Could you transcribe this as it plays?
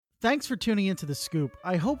Thanks for tuning into The Scoop.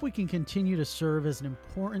 I hope we can continue to serve as an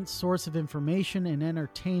important source of information and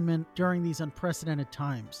entertainment during these unprecedented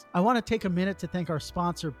times. I want to take a minute to thank our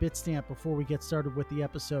sponsor, Bitstamp, before we get started with the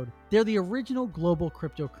episode. They're the original global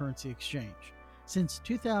cryptocurrency exchange. Since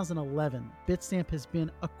 2011, Bitstamp has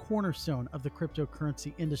been a cornerstone of the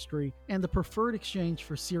cryptocurrency industry and the preferred exchange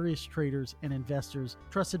for serious traders and investors,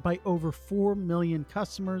 trusted by over 4 million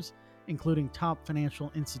customers, including top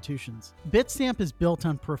financial institutions. Bitstamp is built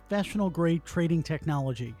on professional-grade trading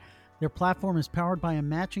technology. Their platform is powered by a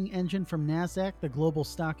matching engine from NASDAQ, the global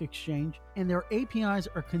stock exchange, and their APIs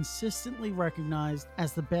are consistently recognized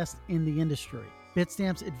as the best in the industry.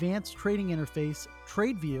 Bitstamp's advanced trading interface,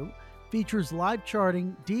 TradeView, features live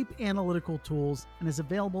charting, deep analytical tools, and is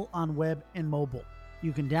available on web and mobile.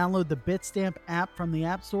 You can download the Bitstamp app from the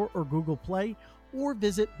App Store or Google Play, or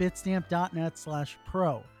visit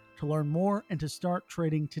bitstamp.net/pro. to learn more and to start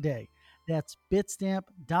trading today. That's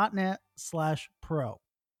bitstamp.net/pro.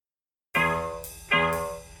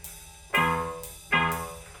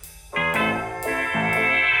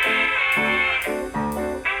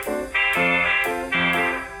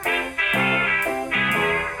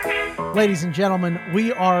 Ladies and gentlemen,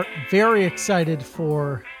 we are very excited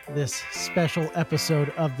for this special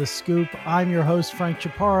episode of The Scoop. I'm your host, Frank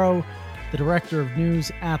Chaparro, the Director of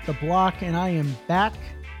News at The Block, and I am back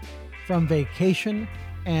from vacation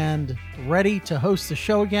and ready to host the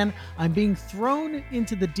show again. I'm being thrown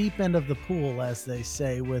into the deep end of the pool, as they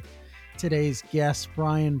say, with today's guest,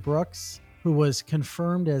 Brian Brooks, who was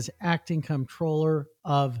confirmed as acting comptroller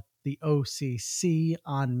of the OCC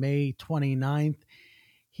on May 29th.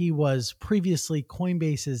 He was previously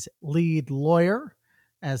Coinbase's lead lawyer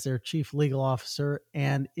as their chief legal officer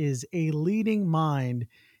and is a leading mind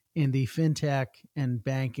in the fintech and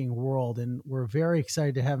banking world. And we're very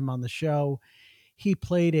excited to have him on the show. He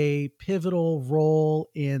played a pivotal role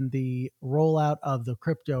in the rollout of the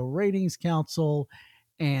Crypto Ratings Council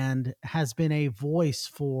and has been a voice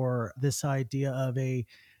for this idea of a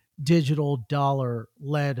digital dollar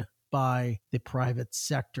led by the private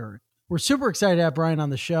sector. We're super excited to have Brian on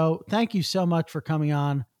the show. Thank you so much for coming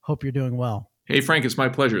on. Hope you're doing well. Hey, Frank, it's my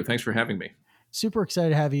pleasure. Thanks for having me. Super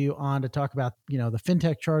excited to have you on to talk about, the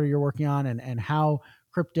fintech charter you're working on and how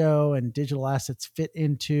crypto and digital assets fit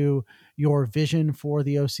into your vision for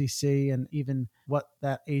the OCC and even what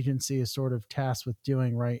that agency is sort of tasked with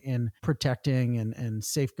doing, right, in protecting and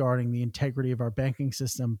safeguarding the integrity of our banking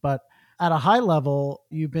system. But at a high level,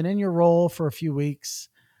 you've been in your role for a few weeks.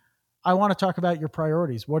 I want to talk about your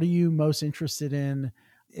priorities. What are you most interested in?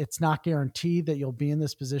 It's not guaranteed that you'll be in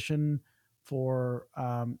this position for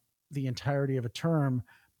the entirety of a term,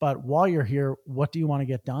 but while you're here, what do you want to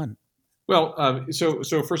get done? Well, so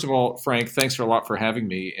first of all, Frank, thanks a lot for having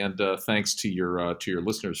me, and thanks to your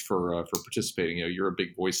listeners for participating. You're a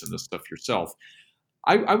big voice in this stuff yourself.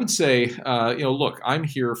 I would say, look, I'm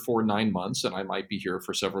here for 9 months, and I might be here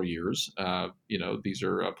for several years. These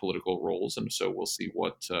are political roles, and so we'll see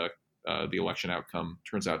what the election outcome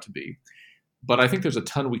turns out to be. But I think there's a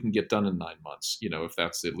ton we can get done in 9 months, if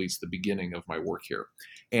that's at least the beginning of my work here.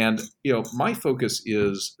 And, my focus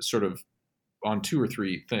is sort of on 2 or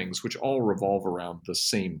 3 things, which all revolve around the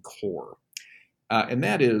same core. And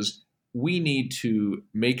that is, we need to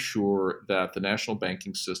make sure that the national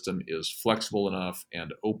banking system is flexible enough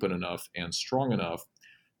and open enough and strong enough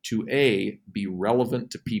to A, be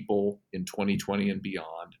relevant to people in 2020 and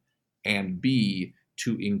beyond, and B,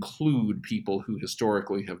 to include people who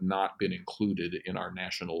historically have not been included in our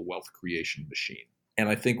national wealth creation machine. And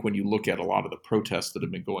I think when you look at a lot of the protests that have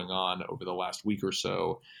been going on over the last week or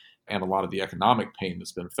so, and a lot of the economic pain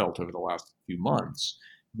that's been felt over the last few months,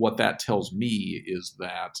 what that tells me is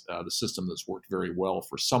that the system that's worked very well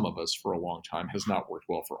for some of us for a long time has not worked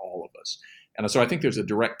well for all of us. And so I think there's a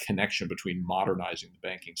direct connection between modernizing the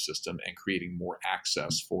banking system and creating more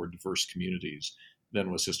access for diverse communities than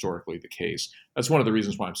was historically the case. That's one of the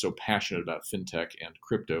reasons why I'm so passionate about fintech and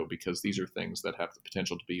crypto, because these are things that have the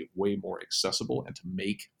potential to be way more accessible and to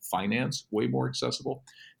make finance way more accessible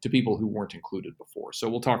to people who weren't included before. So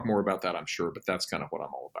we'll talk more about that, I'm sure, but that's kind of what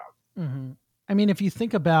I'm all about. Mm-hmm. I mean, if you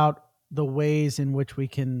think about the ways in which we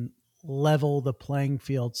can level the playing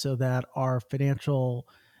field so that our financial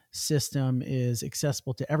system is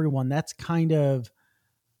accessible to everyone, that's kind of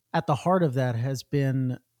at the heart of that has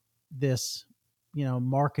been this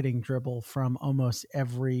marketing dribble from almost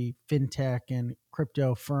every fintech and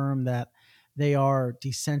crypto firm that they are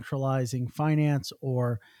decentralizing finance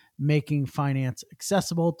or making finance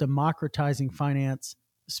accessible, democratizing finance.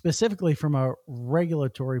 Specifically from a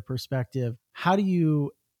regulatory perspective, how do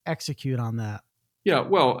you execute on that? Yeah,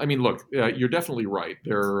 well, I mean, look, you're definitely right.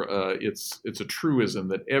 It's a truism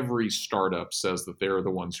that every startup says that they're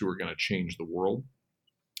the ones who are going to change the world.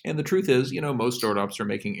 And the truth is, most startups are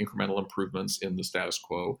making incremental improvements in the status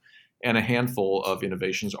quo, and a handful of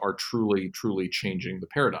innovations are truly, truly changing the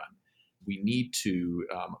paradigm. We need to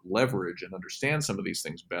leverage and understand some of these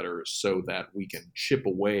things better so that we can chip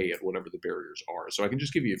away at whatever the barriers are. So I can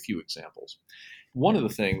just give you a few examples. One of the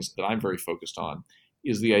things that I'm very focused on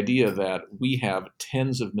is the idea that we have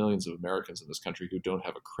tens of millions of Americans in this country who don't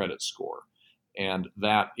have a credit score. And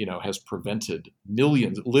that, has prevented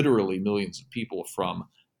millions, literally millions of people from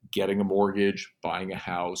getting a mortgage, buying a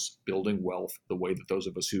house, building wealth the way that those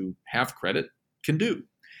of us who have credit can do.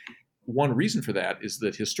 One reason for that is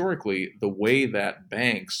that historically, the way that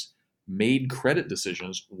banks made credit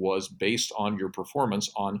decisions was based on your performance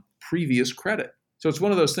on previous credit. So it's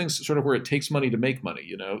one of those things sort of where it takes money to make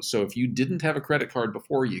money. So if you didn't have a credit card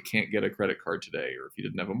before, you can't get a credit card today. Or if you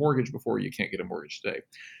didn't have a mortgage before, you can't get a mortgage today.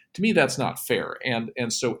 To me, that's not fair. And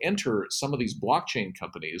so enter some of these blockchain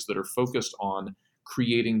companies that are focused on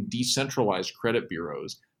creating decentralized credit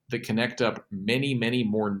bureaus that connect up many, many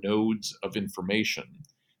more nodes of information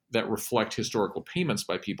that reflect historical payments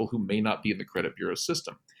by people who may not be in the credit bureau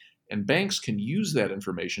system. And banks can use that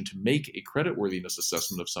information to make a creditworthiness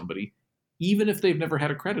assessment of somebody, even if they've never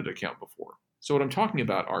had a credit account before. So what I'm talking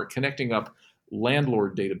about are connecting up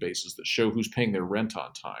landlord databases that show who's paying their rent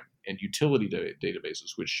on time, and utility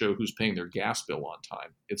databases which show who's paying their gas bill on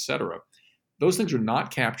time, etc. Those things are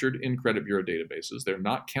not captured in credit bureau databases. They're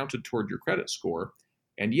not counted toward your credit score.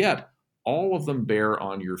 And yet, all of them bear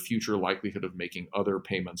on your future likelihood of making other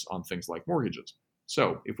payments on things like mortgages.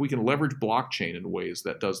 So if we can leverage blockchain in ways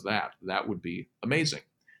that does that, that would be amazing.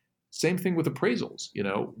 Same thing with appraisals.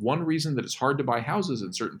 One reason that it's hard to buy houses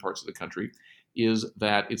in certain parts of the country is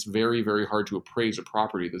that it's very, very hard to appraise a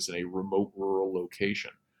property that's in a remote rural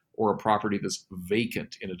location or a property that's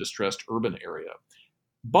vacant in a distressed urban area.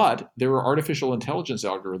 But there are artificial intelligence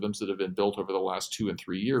algorithms that have been built over the last 2 and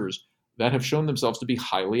 3 years that have shown themselves to be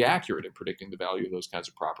highly accurate in predicting the value of those kinds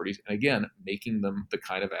of properties, and again, making them the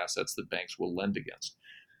kind of assets that banks will lend against.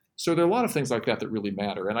 So there are a lot of things like that that really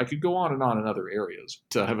matter. And I could go on in other areas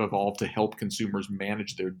to have evolved to help consumers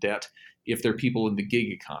manage their debt if they're people in the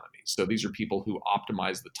gig economy. So these are people who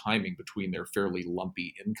optimize the timing between their fairly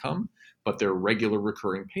lumpy income, but their regular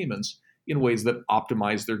recurring payments in ways that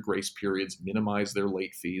optimize their grace periods, minimize their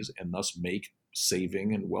late fees, and thus make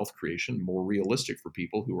saving and wealth creation more realistic for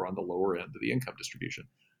people who are on the lower end of the income distribution.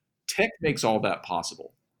 Tech makes all that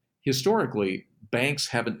possible. Historically, banks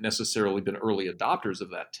haven't necessarily been early adopters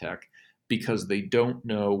of that tech because they don't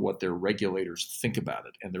know what their regulators think about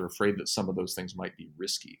it, and they're afraid that some of those things might be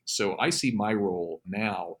risky. So I see my role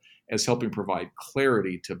now as helping provide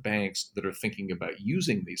clarity to banks that are thinking about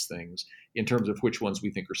using these things in terms of which ones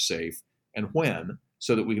we think are safe and when,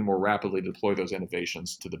 so that we can more rapidly deploy those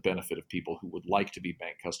innovations to the benefit of people who would like to be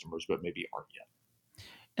bank customers but maybe aren't yet.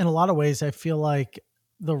 In a lot of ways, I feel like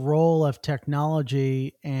the role of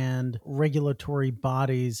technology and regulatory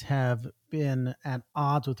bodies have been at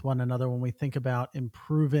odds with one another when we think about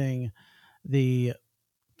improving the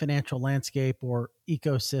financial landscape or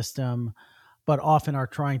ecosystem, but often are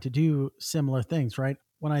trying to do similar things, right?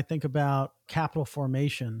 When I think about capital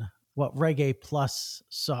formation, what Reg A Plus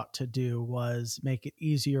sought to do was make it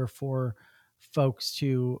easier for folks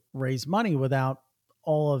to raise money without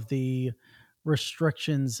all of the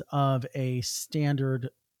restrictions of a standard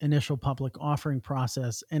initial public offering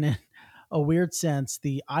process. And in a weird sense,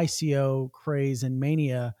 the ICO craze and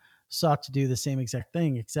mania sought to do the same exact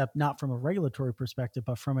thing, except not from a regulatory perspective,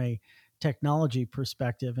 but from a technology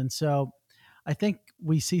perspective. And so I think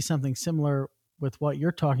we see something similar with what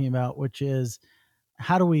you're talking about, which is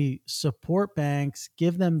how do we support banks,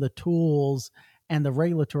 give them the tools and the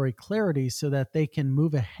regulatory clarity so that they can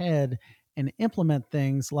move ahead and implement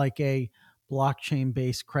things like a blockchain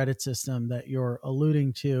based credit system that you're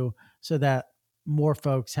alluding to, so that more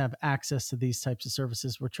folks have access to these types of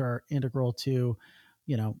services, which are integral to,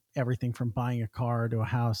 everything from buying a car to a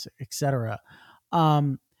house, et cetera.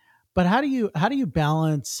 But how do you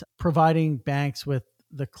balance providing banks with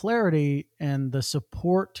the clarity and the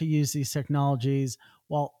support to use these technologies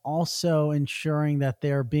while also ensuring that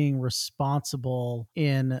they're being responsible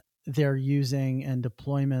in their using and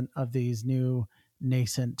deployment of these new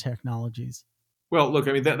nascent technologies? Well, look,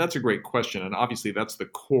 I mean, that's a great question. And obviously, that's the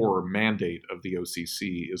core mandate of the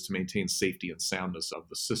OCC is to maintain safety and soundness of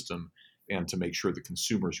the system and to make sure the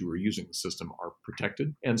consumers who are using the system are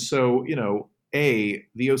protected. And so, the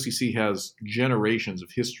OCC has generations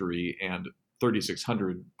of history and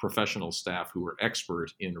 3,600 professional staff who are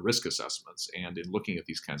expert in risk assessments and in looking at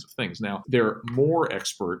these kinds of things. Now, they're more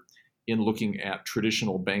expert in looking at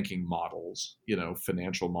traditional banking models,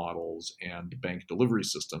 financial models and bank delivery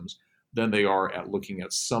systems, than they are at looking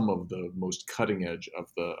at some of the most cutting edge of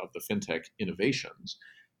the fintech innovations.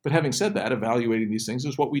 But having said that, evaluating these things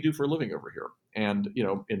is what we do for a living over here. And,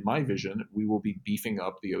 in my vision, we will be beefing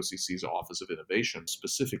up the OCC's Office of Innovation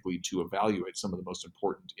specifically to evaluate some of the most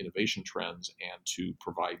important innovation trends and to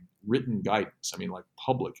provide written guidance, like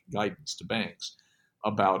public guidance to banks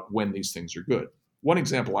about when these things are good. One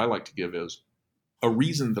example I like to give is a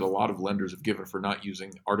reason that a lot of lenders have given for not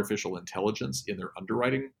using artificial intelligence in their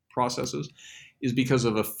underwriting processes is because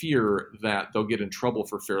of a fear that they'll get in trouble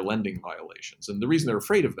for fair lending violations. And the reason they're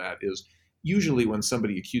afraid of that is usually when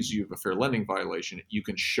somebody accuses you of a fair lending violation, you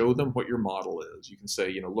can show them what your model is. You can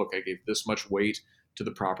say, look, I gave this much weight to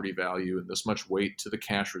the property value and this much weight to the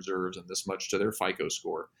cash reserves and this much to their FICO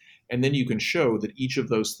score. And then you can show that each of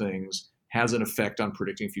those things has an effect on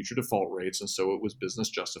predicting future default rates, and so it was business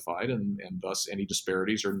justified, and thus any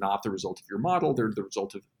disparities are not the result of your model, they're the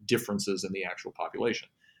result of differences in the actual population.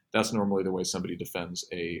 That's normally the way somebody defends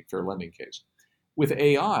a fair lending case. With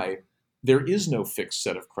AI, there is no fixed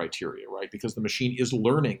set of criteria, right? Because the machine is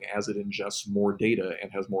learning as it ingests more data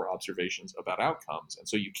and has more observations about outcomes. And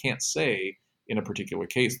so you can't say in a particular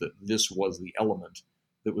case that this was the element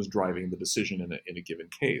that was driving the decision in a given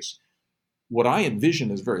case. What I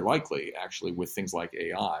envision is very likely, actually, with things like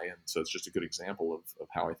AI, and so it's just a good example of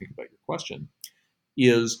how I think about your question,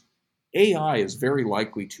 is AI is very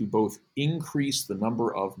likely to both increase the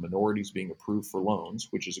number of minorities being approved for loans,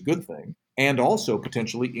 which is a good thing, and also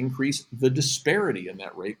potentially increase the disparity in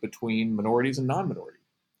that rate between minorities and non-minority.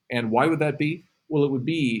 And why would that be? Well, it would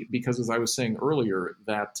be because, as I was saying earlier,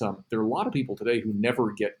 that there are a lot of people today who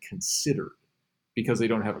never get considered because they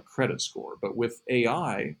don't have a credit score. But with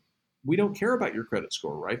AI, we don't care about your credit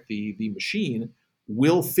score, right? The machine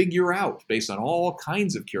will figure out, based on all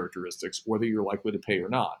kinds of characteristics, whether you're likely to pay or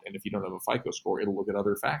not. And if you don't have a FICO score, it'll look at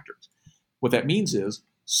other factors. What that means is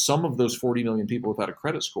some of those 40 million people without a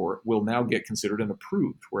credit score will now get considered and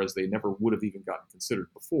approved, whereas they never would have even gotten considered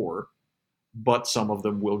before. But some of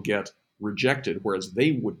them will get rejected, whereas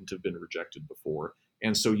they wouldn't have been rejected before.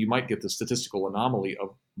 And so you might get the statistical anomaly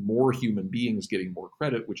of more human beings getting more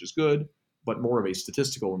credit, which is good, but more of a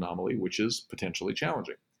statistical anomaly, which is potentially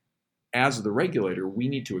challenging. As the regulator, we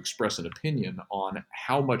need to express an opinion on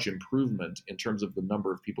how much improvement in terms of the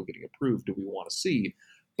number of people getting approved do we want to see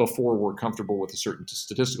before we're comfortable with a certain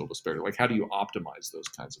statistical disparity. Like, how do you optimize those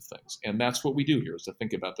kinds of things? And that's what we do here, is to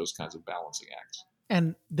think about those kinds of balancing acts.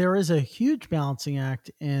 And there is a huge balancing act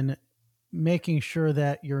in making sure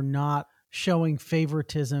that you're not showing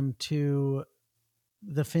favoritism to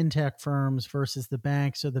the fintech firms versus the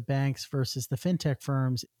banks, or the banks versus the fintech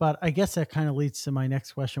firms. But I guess that kind of leads to my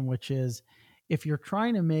next question, which is, if you're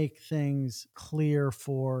trying to make things clear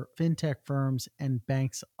for fintech firms and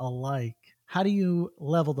banks alike, how do you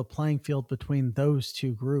level the playing field between those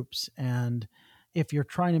two groups? And if you're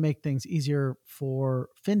trying to make things easier for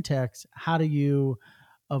fintechs, how do you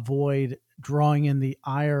avoid drawing in the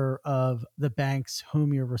ire of the banks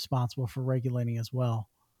whom you're responsible for regulating as well?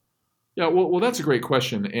 Yeah, well, that's a great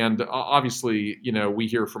question. And obviously, we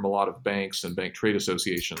hear from a lot of banks and bank trade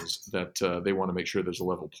associations that they want to make sure there's a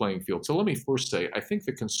level playing field. So let me first say, I think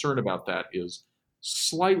the concern about that is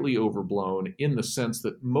slightly overblown in the sense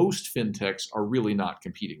that most fintechs are really not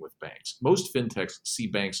competing with banks. Most fintechs see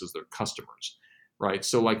banks as their customers, right?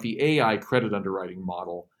 So like the AI credit underwriting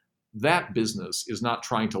model, that business is not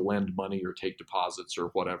trying to lend money or take deposits or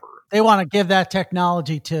whatever. They want to give that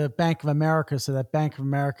technology to Bank of America so that Bank of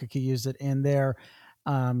America can use it in their,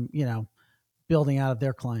 building out of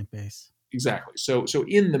their client base. Exactly. So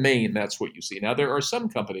in the main, that's what you see. Now, there are some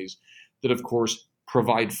companies that, of course,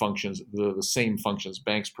 provide functions, the same functions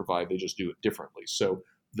banks provide, they just do it differently. So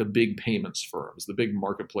the big payments firms, the big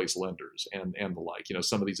marketplace lenders, and the like,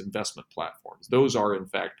 some of these investment platforms, those are, in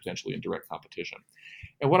fact, potentially in direct competition.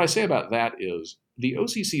 And what I say about that is the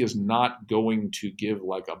OCC is not going to give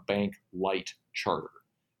like a bank light charter.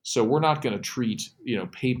 So we're not going to treat,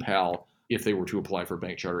 PayPal, if they were to apply for a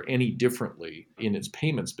bank charter, any differently in its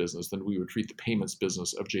payments business than we would treat the payments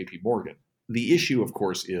business of JP Morgan. The issue, of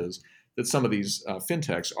course, is that some of these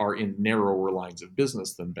fintechs are in narrower lines of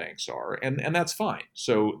business than banks are, and that's fine.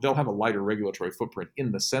 So they'll have a lighter regulatory footprint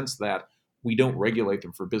in the sense that we don't regulate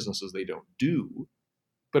them for businesses they don't do.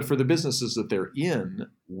 But for the businesses that they're in,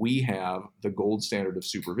 we have the gold standard of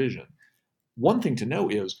supervision. One thing to know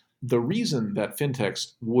is the reason that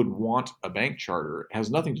fintechs would want a bank charter has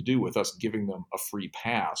nothing to do with us giving them a free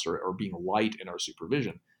pass or being light in our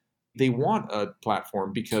supervision. They want a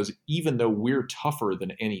platform because even though we're tougher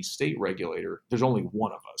than any state regulator, there's only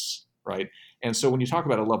one of us, right? And so when you talk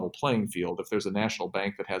about a level playing field, if there's a national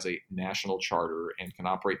bank that has a national charter and can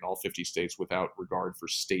operate in all 50 states without regard for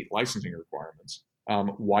state licensing requirements,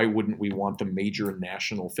 why wouldn't we want the major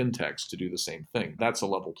national fintechs to do the same thing? That's a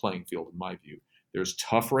level playing field in my view. There's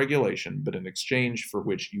tough regulation, but in exchange for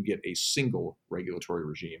which you get a single regulatory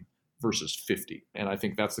regime versus 50. And I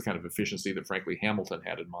think that's the kind of efficiency that, frankly, Hamilton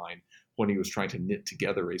had in mind when he was trying to knit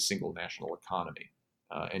together a single national economy.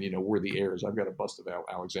 And, we're the heirs. I've got a bust of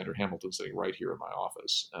Alexander Hamilton sitting right here in my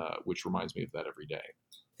office, which reminds me of that every day.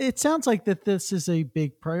 It sounds like that this is a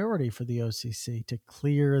big priority for the OCC to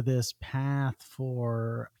clear this path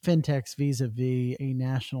for fintechs vis-a-vis a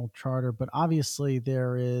national charter. But obviously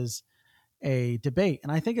there is a debate,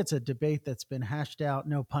 and I think it's a debate that's been hashed out,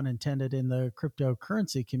 no pun intended, in the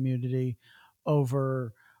cryptocurrency community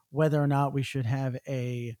over whether or not we should have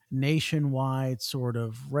a nationwide sort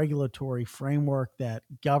of regulatory framework that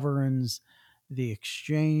governs the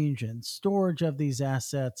exchange and storage of these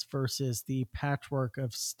assets versus the patchwork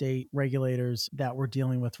of state regulators that we're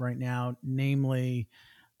dealing with right now, namely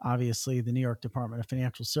obviously the New York Department of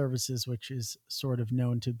Financial Services, which is sort of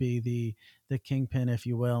known to be the kingpin, if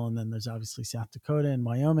you will. And then there's obviously South Dakota and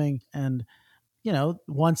Wyoming. And,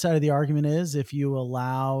 one side of the argument is if you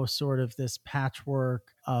allow sort of this patchwork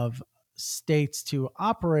of states to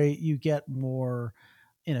operate, you get more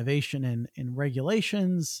innovation in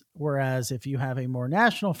regulations. Whereas if you have a more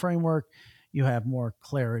national framework, you have more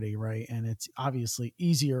clarity, right? And it's obviously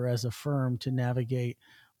easier as a firm to navigate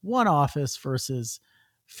one office versus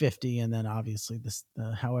 50, and then obviously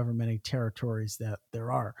however many territories that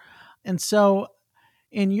there are. And so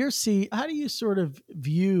in your seat, how do you sort of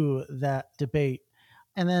view that debate?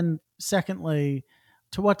 And then secondly,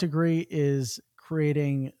 to what degree is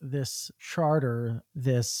creating this charter,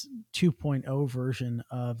 this 2.0 version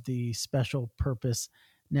of the special purpose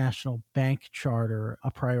national bank charter,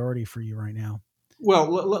 a priority for you right now?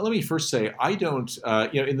 Well, let me first say I don't,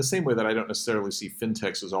 in the same way that I don't necessarily see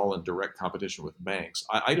fintechs as all in direct competition with banks,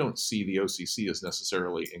 I don't see the OCC as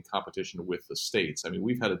necessarily in competition with the states. I mean,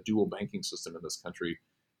 we've had a dual banking system in this country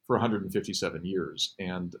for 157 years.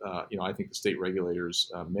 And, I think the state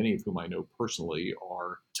regulators, many of whom I know personally,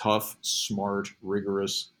 are tough, smart,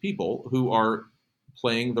 rigorous people who are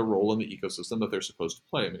playing the role in the ecosystem that they're supposed to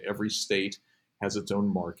play. I mean, every state has its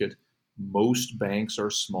own market. Most banks are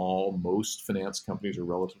small. Most finance companies are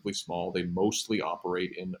relatively small. They mostly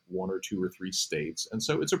operate in one or two or three states. And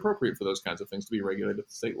so it's appropriate for those kinds of things to be regulated at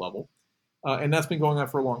the state level. And that's been going on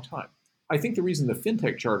for a long time. I think the reason the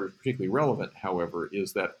fintech charter is particularly relevant, however,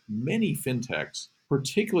 is that many fintechs,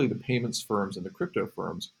 particularly the payments firms and the crypto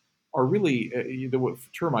firms, are really, the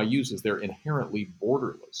term I use is they're inherently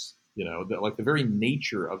borderless. That like the very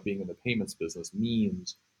nature of being in the payments business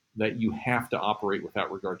means that you have to operate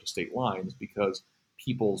without regard to state lines because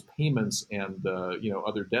people's payments and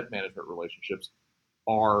other debt management relationships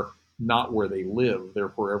are not where they live. They're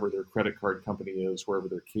wherever their credit card company is, wherever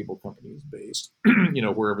their cable company is based,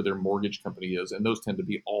 wherever their mortgage company is. And those tend to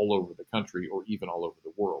be all over the country or even all over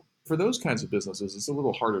the world. For those kinds of businesses, it's a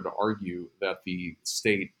little harder to argue that the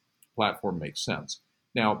state platform makes sense.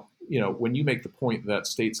 Now, when you make the point that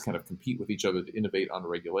states kind of compete with each other to innovate on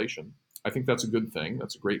regulation, I think that's a good thing.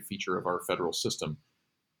 That's a great feature of our federal system.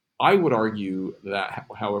 I would argue that,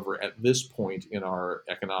 however, at this point in our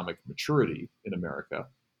economic maturity in America,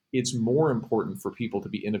 it's more important for people to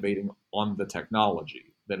be innovating on the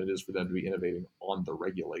technology than it is for them to be innovating on the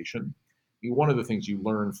regulation. I mean, one of the things you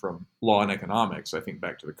learn from law and economics, I think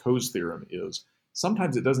back to the Coase theorem, is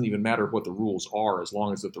sometimes it doesn't even matter what the rules are as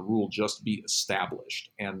long as that the rule just be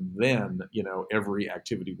established. And then, every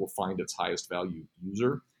activity will find its highest value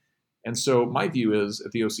user. And so my view is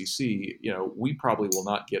at the OCC, we probably will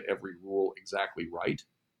not get every rule exactly right.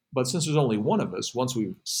 But since there's only one of us, once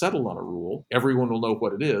we've settled on a rule, everyone will know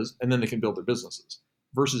what it is, and then they can build their businesses.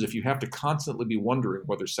 Versus if you have to constantly be wondering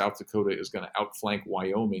whether South Dakota is going to outflank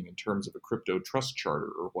Wyoming in terms of a crypto trust charter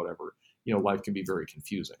or whatever, life can be very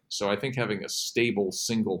confusing. So I think having a stable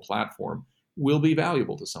single platform will be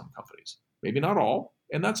valuable to some companies. Maybe not all,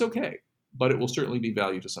 and that's okay. But it will certainly be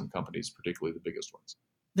valuable to some companies, particularly the biggest ones.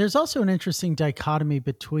 There's also an interesting dichotomy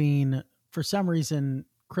between, for some reason,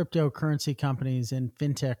 cryptocurrency companies and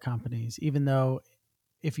fintech companies, even though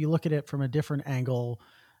if you look at it from a different angle,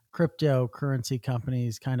 cryptocurrency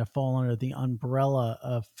companies kind of fall under the umbrella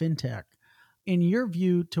of fintech. In your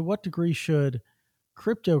view, to what degree should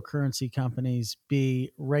cryptocurrency companies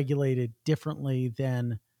be regulated differently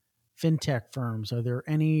than fintech firms? Are there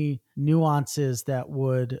any nuances that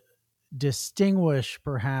would distinguish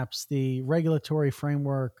perhaps the regulatory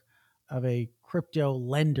framework of a crypto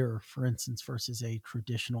lender, for instance, versus a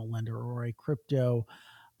traditional lender, or a crypto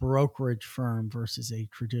brokerage firm versus a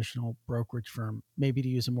traditional brokerage firm? Maybe to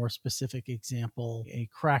use a more specific example, a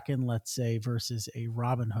Kraken, let's say, versus a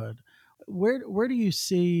Robinhood. Where do you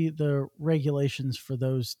see the regulations for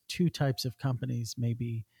those two types of companies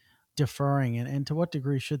maybe differing, and to what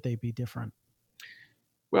degree should they be different?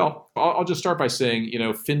 Well, I'll just start by saying,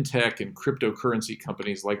 fintech and cryptocurrency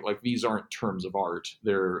companies like these aren't terms of art.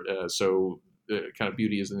 They're so the kind of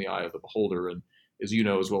beauty is in the eye of the beholder. And as you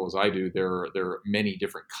know as well as I do, there are many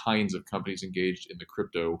different kinds of companies engaged in the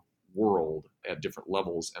crypto world at different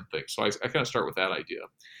levels and things. So I kind of start with that idea.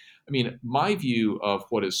 I mean, my view of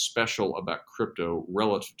what is special about crypto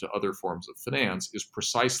relative to other forms of finance is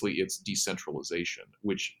precisely its decentralization,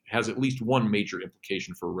 which has at least one major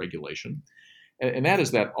implication for regulation. And that is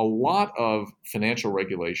that a lot of financial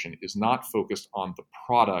regulation is not focused on the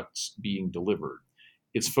products being delivered.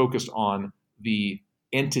 It's focused on the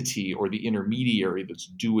entity or the intermediary that's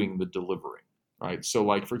doing the delivering, right? So,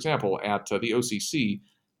 like, for example, at the OCC,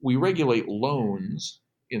 we regulate loans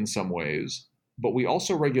in some ways, but we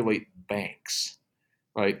also regulate banks,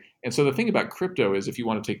 right? And so the thing about crypto is, if you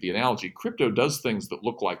want to take the analogy, crypto does things that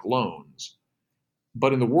look like loans.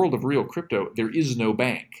 But in the world of real crypto, there is no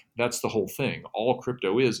bank. That's the whole thing. All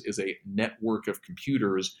crypto is a network of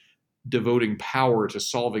computers devoting power to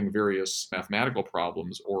solving various mathematical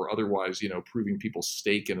problems or otherwise, proving people's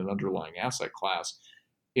stake in an underlying asset class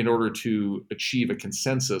in order to achieve a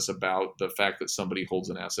consensus about the fact that somebody holds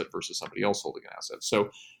an asset versus somebody else holding an asset. So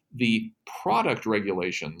the product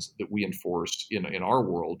regulations that we enforce in our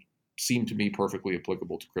world seem to me perfectly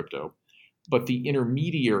applicable to crypto. But the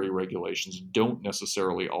intermediary regulations don't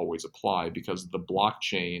necessarily always apply because the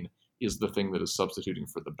blockchain is the thing that is substituting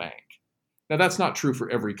for the bank. Now, that's not true for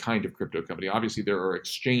every kind of crypto company. Obviously, there are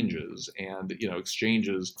exchanges, and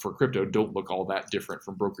exchanges for crypto don't look all that different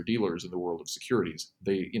from broker dealers in the world of securities.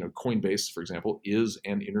 Coinbase, for example, is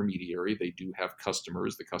an intermediary. They do have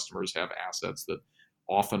customers. The customers have assets that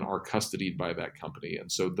often are custodied by that company.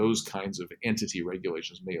 And so those kinds of entity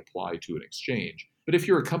regulations may apply to an exchange. But if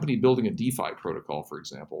you're a company building a DeFi protocol, for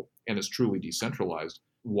example, and it's truly decentralized,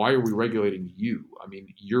 why are we regulating you? I mean,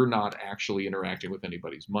 you're not actually interacting with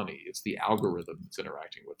anybody's money. It's the algorithm that's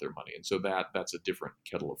interacting with their money. And so that's a different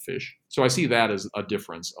kettle of fish. So I see that as a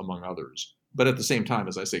difference among others. But at the same time,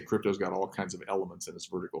 as I say, crypto's got all kinds of elements in its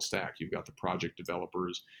vertical stack. You've got the project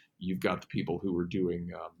developers, you've got the people who are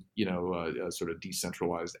doing, sort of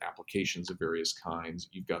decentralized applications of various kinds.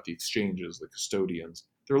 You've got the exchanges, the custodians.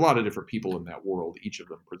 There are a lot of different people in that world, each of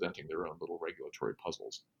them presenting their own little regulatory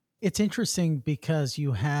puzzles. It's interesting because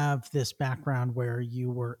you have this background where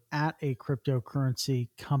you were at a cryptocurrency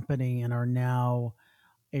company and are now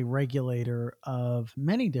a regulator of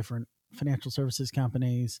many different financial services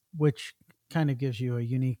companies, which kind of gives you a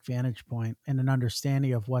unique vantage point and an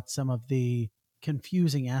understanding of what some of the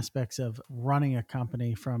confusing aspects of running a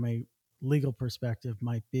company from a legal perspective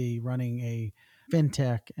might be, running a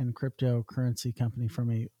fintech and cryptocurrency company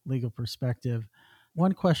from a legal perspective.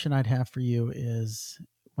 One question I'd have for you is,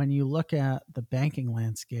 when you look at the banking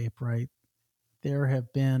landscape, right, there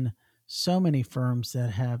have been so many firms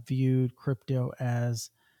that have viewed crypto as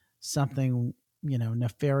something,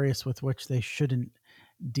 nefarious with which they shouldn't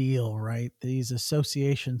deal, right? These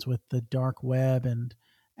associations with the dark web and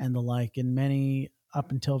the like, and many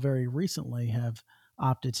up until very recently have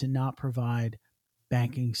opted to not provide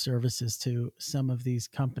banking services to some of these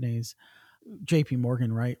companies. JP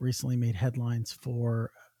Morgan, right, recently made headlines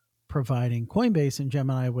for providing Coinbase and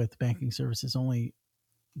Gemini with banking services only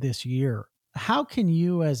this year. How can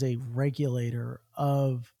you, as a regulator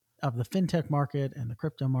of the fintech market and the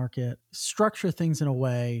crypto market, structure things in a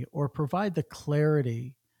way or provide the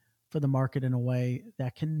clarity for the market in a way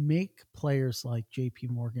that can make players like JP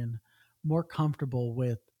Morgan more comfortable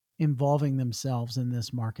with involving themselves in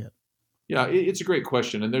this market? Yeah, it's a great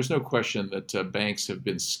question, and there's no question that banks have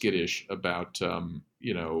been skittish about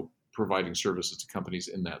providing services to companies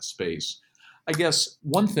in that space. I guess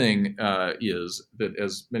one thing is that,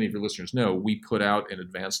 as many of your listeners know, we put out an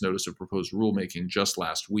advance notice of proposed rulemaking just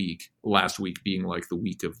last week. Last week being like the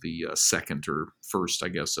week of the 2nd or 1st, I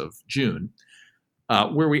guess, of June.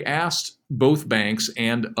 Where we asked both banks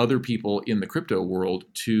and other people in the crypto world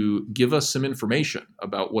to give us some information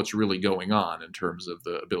about what's really going on in terms of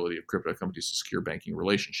the ability of crypto companies to secure banking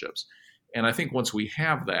relationships. And I think once we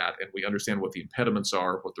have that and we understand what the impediments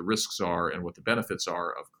are, what the risks are, and what the benefits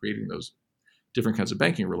are of creating those different kinds of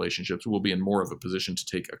banking relationships, we'll be in more of a position to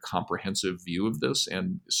take a comprehensive view of this.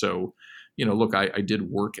 And so, look, I did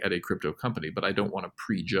work at a crypto company, but I don't want to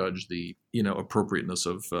prejudge the, appropriateness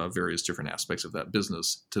of various different aspects of that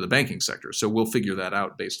business to the banking sector. So we'll figure that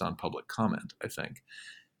out based on public comment, I think.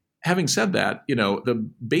 Having said that, the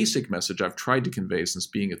basic message I've tried to convey since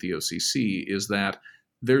being at the OCC is that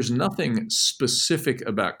there's nothing specific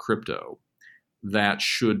about crypto that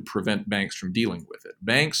should prevent banks from dealing with it.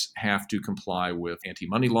 Banks have to comply with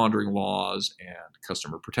anti-money laundering laws and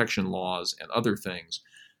customer protection laws and other things.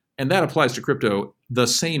 And that applies to crypto the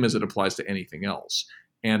same as it applies to anything else.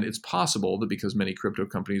 And it's possible that because many crypto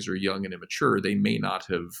companies are young and immature, they may not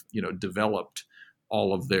have, developed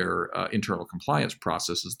all of their internal compliance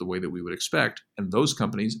processes the way that we would expect. And those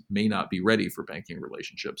companies may not be ready for banking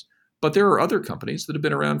relationships. But there are other companies that have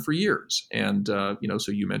been around for years. And,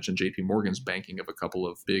 so you mentioned JP Morgan's banking of a couple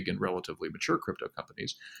of big and relatively mature crypto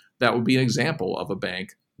companies. That would be an example of a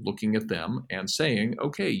bank looking at them and saying,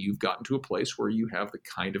 okay, you've gotten to a place where you have the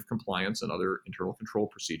kind of compliance and other internal control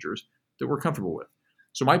procedures that we're comfortable with.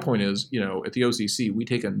 So my point is, at the OCC, we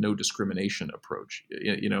take a no discrimination approach.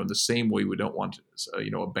 In the same way we don't want,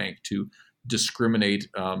 a bank to discriminate,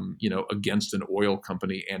 against an oil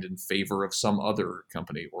company and in favor of some other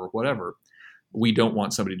company or whatever. We don't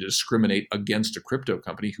want somebody to discriminate against a crypto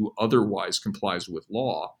company who otherwise complies with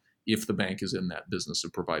law if the bank is in that business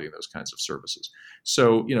of providing those kinds of services.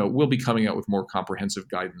 So, we'll be coming out with more comprehensive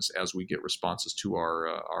guidance as we get responses to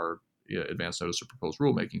our advance notice of proposed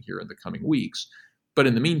rulemaking here in the coming weeks. But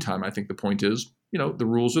in the meantime, I think the point is, the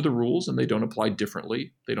rules are the rules and they don't apply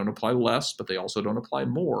differently. They don't apply less, but they also don't apply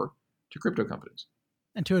more to crypto companies.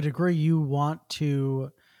 And to a degree, you want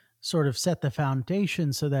to sort of set the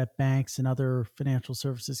foundation so that banks and other financial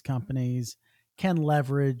services companies can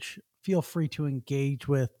leverage, feel free to engage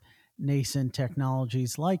with nascent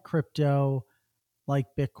technologies like crypto, like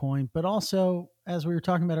Bitcoin, but also, as we were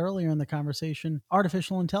talking about earlier in the conversation,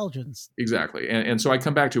 artificial intelligence. Exactly. And so I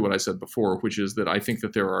come back to what I said before, which is that I think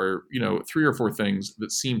that there are, 3 or 4 things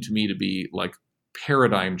that seem to me to be like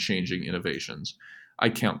paradigm changing innovations. I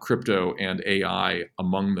count crypto and AI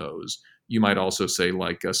among those. You might also say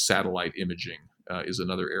like satellite imaging is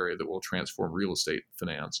another area that will transform real estate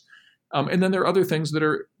finance. And then there are other things that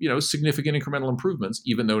are, significant incremental improvements,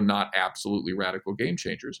 even though not absolutely radical game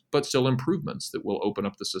changers, but still improvements that will open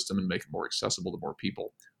up the system and make it more accessible to more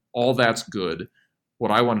people. All that's good.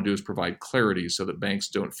 What I want to do is provide clarity so that banks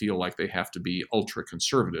don't feel like they have to be ultra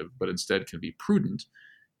conservative, but instead can be prudent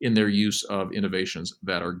in their use of innovations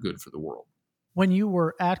that are good for the world. When you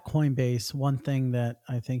were at Coinbase, one thing that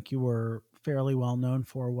I think you were fairly well known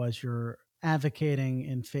for was your advocating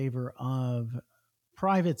in favor of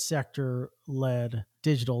private sector led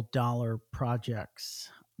digital dollar projects.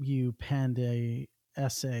 You penned a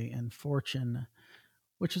essay in Fortune,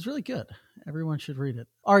 which is really good. Everyone should read it,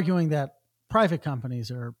 arguing that private companies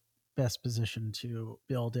are best positioned to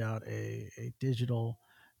build out a digital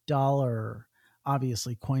dollar.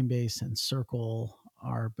 Obviously, Coinbase and Circle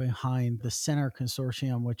are behind the Center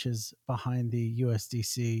Consortium, which is behind the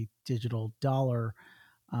USDC digital dollar.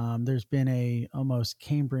 There's been a almost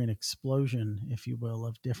Cambrian explosion, if you will,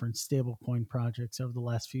 of different stablecoin projects over the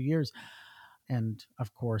last few years. And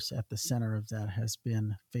of course, at the center of that has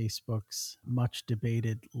been Facebook's much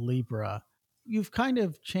debated Libra. You've kind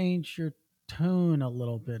of changed your tone a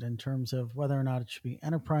little bit in terms of whether or not it should be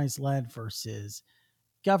enterprise led versus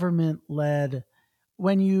government led.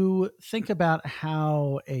 When you think about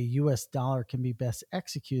how a US dollar can be best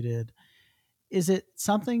executed, is it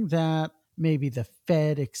something that maybe the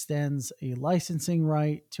Fed extends a licensing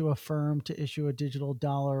right to a firm to issue a digital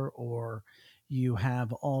dollar, or you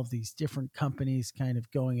have all of these different companies kind of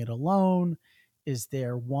going it alone? Is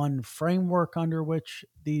there one framework under which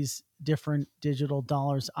these different digital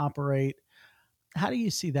dollars operate? How do you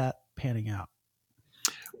see that panning out?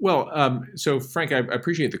 Well, so Frank, I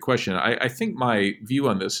appreciate the question. I think my view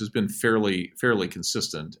on this has been fairly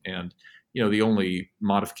consistent, and the only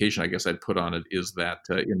modification I guess I'd put on it is that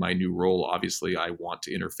in my new role, obviously, I want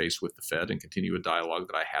to interface with the Fed and continue a dialogue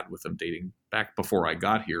that I had with them dating back before I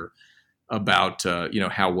got here about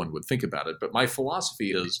how one would think about it. But my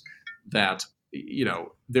philosophy is that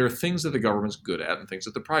there are things that the government's good at and things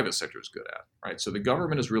that the private sector is good at, right? So the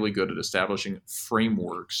government is really good at establishing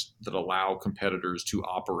frameworks that allow competitors to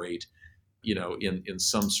operate, in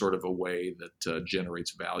some sort of a way that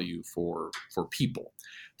generates value for people.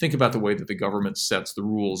 Think about the way that the government sets the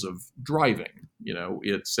rules of driving.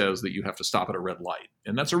 It says that you have to stop at a red light,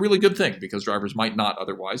 and that's a really good thing because drivers might not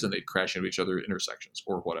otherwise, and they'd crash into each other at intersections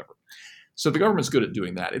or whatever. So the government's good at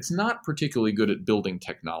doing that. It's not particularly good at building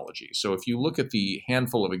technology. So if you look at the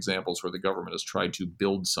handful of examples where the government has tried to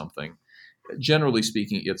build something, generally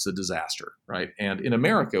speaking, it's a disaster, right? And in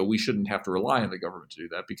America, we shouldn't have to rely on the government to do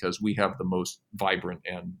that because we have the most vibrant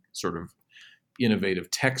and sort of innovative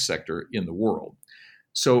tech sector in the world.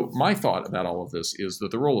 So my thought about all of this is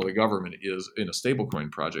that the role of the government is, in a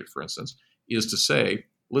stablecoin project, for instance, is to say,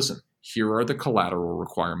 listen, here are the collateral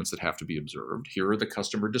requirements that have to be observed. Here are the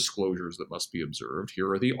customer disclosures that must be observed.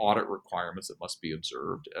 Here are the audit requirements that must be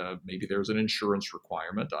observed. Maybe there's an insurance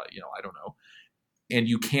requirement. I don't know. And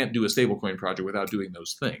you can't do a stablecoin project without doing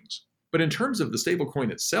those things. But in terms of the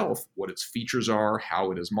stablecoin itself, what its features are,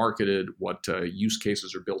 how it is marketed, what use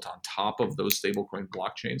cases are built on top of those stablecoin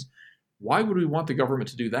blockchains, why would we want the government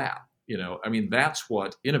to do that? That's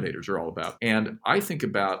what innovators are all about. And I think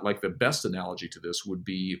about, like, the best analogy to this would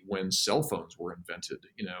be when cell phones were invented,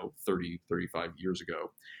 30, 35 years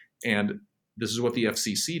ago. And this is what the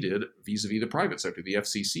FCC did vis-a-vis the private sector. The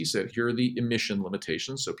FCC said, here are the emission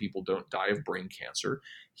limitations so people don't die of brain cancer.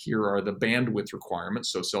 Here are the bandwidth requirements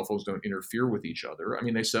so cell phones don't interfere with each other.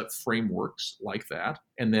 They set frameworks like that.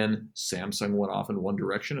 And then Samsung went off in one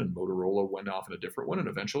direction and Motorola went off in a different one. And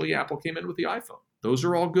eventually Apple came in with the iPhone. Those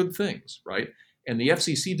are all good things, right? And the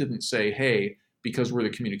FCC didn't say, hey, because we're the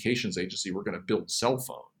communications agency, we're going to build cell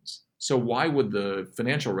phones. So why would the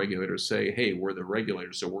financial regulators say, hey, we're the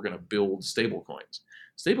regulators, so we're going to build stablecoins?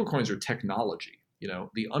 Stablecoins are technology.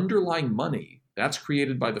 The underlying money, that's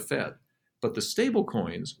created by the Fed. But the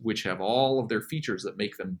stablecoins, which have all of their features that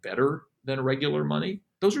make them better than regular money,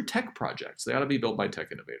 those are tech projects. They ought to be built by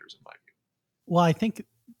tech innovators, in my view. Well, I think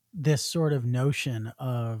this sort of notion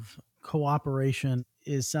of cooperation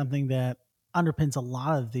is something that underpins a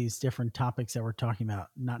lot of these different topics that we're talking about,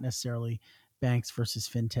 not necessarily banks versus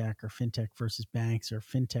fintech or fintech versus banks or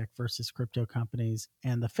fintech versus crypto companies.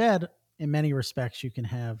 And the Fed, in many respects, you can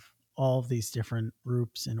have all of these different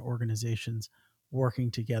groups and organizations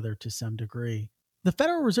working together to some degree. The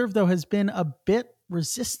Federal Reserve, though, has been a bit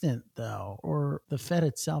resistant, or the Fed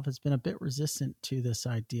itself has been a bit resistant to this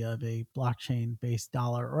idea of a blockchain-based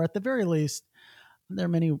dollar, or at the very least, there are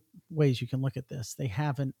many ways you can look at this. They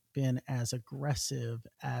haven't been as aggressive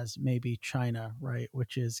as maybe China, right,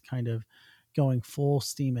 which is kind of going full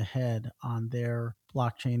steam ahead on their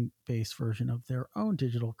blockchain-based version of their own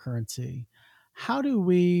digital currency. How do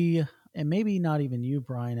we, and maybe not even you,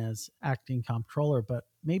 Brian, as acting comptroller, but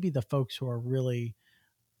maybe the folks who are really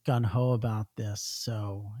gung-ho about this.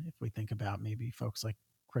 So if we think about maybe folks like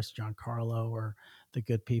Chris Giancarlo or the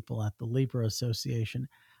good people at the Libra Association,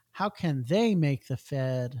 how can they make the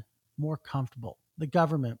Fed more comfortable, the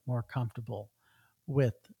government more comfortable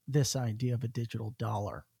with this idea of a digital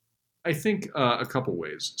dollar? I think a couple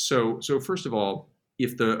ways. So first of all,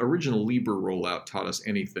 if the original Libra rollout taught us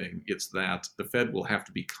anything, it's that the Fed will have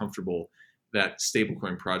to be comfortable that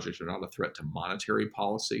stablecoin projects are not a threat to monetary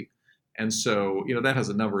policy. And so, that has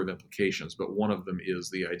a number of implications, but one of them is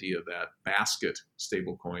the idea that basket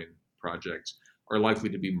stablecoin projects are likely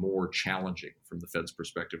to be more challenging from the Fed's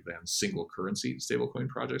perspective than single currency stablecoin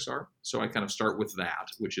projects are. So I kind of start with that,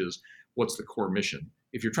 which is, what's the core mission?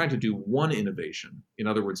 If you're trying to do one innovation, in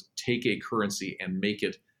other words, take a currency and make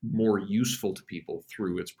it more useful to people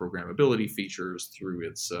through its programmability features, through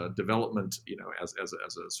its development, as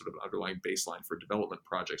a sort of underlying baseline for development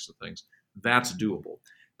projects and things, that's doable.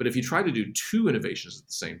 But if you try to do two innovations at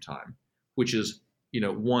the same time, which is,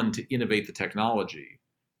 one, to innovate the technology,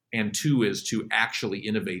 and two is to actually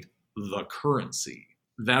innovate the currency,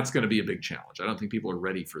 that's going to be a big challenge. I don't think people are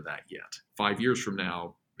ready for that yet. 5 years from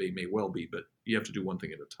now, they may well be, but you have to do one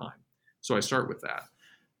thing at a time. So I start with that.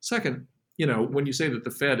 Second, when you say that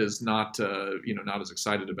the Fed is not as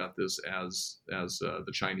excited about this as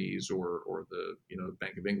the Chinese or the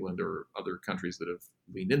Bank of England or other countries that have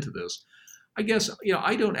leaned into this, I guess,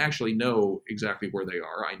 I don't actually know exactly where they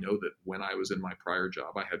are. I know that when I was in my prior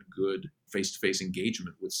job, I had good face-to-face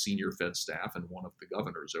engagement with senior Fed staff and one of the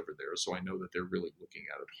governors over there. So I know that they're really looking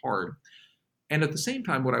at it hard. And at the same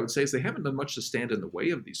time, what I would say is they haven't done much to stand in the way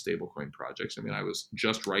of these stablecoin projects. I was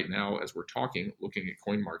just right now, as we're talking, looking at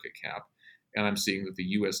CoinMarketCap, and I'm seeing that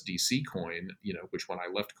the USDC coin, which when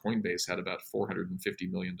I left Coinbase had about $450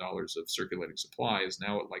 million of circulating supply, is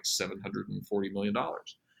now at like $740 million.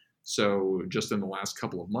 So just in the last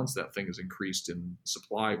couple of months, that thing has increased in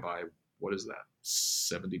supply by, what is that,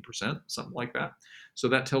 70%, something like that. So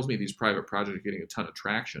that tells me these private projects are getting a ton of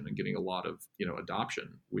traction and getting a lot of adoption,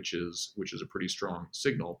 which is a pretty strong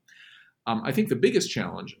signal. I think the biggest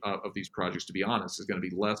challenge of these projects, to be honest, is going to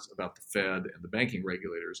be less about the Fed and the banking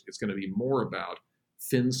regulators. It's going to be more about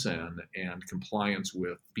FinCEN and compliance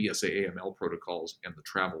with BSA AML protocols and the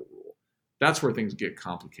travel rule. That's where things get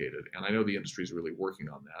complicated. And I know the industry is really working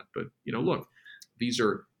on that. But, look, these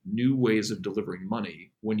are new ways of delivering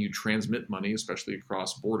money. When you transmit money, especially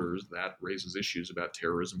across borders, that raises issues about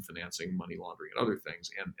terrorism financing, money laundering, and other things.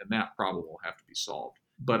 And that problem will have to be solved.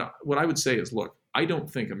 But what I would say is, look, I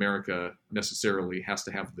don't think America necessarily has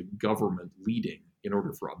to have the government leading in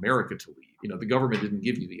order for America to lead. The government didn't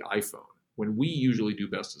give you the iPhone. When we usually do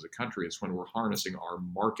best as a country is when we're harnessing our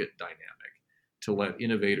market dynamic to let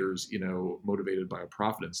innovators, motivated by a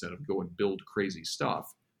profit incentive, go and build crazy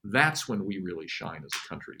stuff. That's when we really shine as a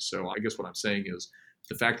country. So I guess what I'm saying is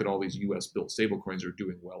the fact that all these US built stablecoins are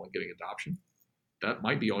doing well and getting adoption, that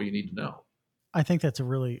might be all you need to know. I think that's a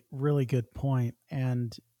really, really good point.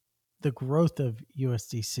 And the growth of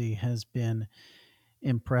USDC has been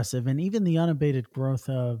impressive. And even the unabated growth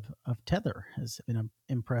of Tether has been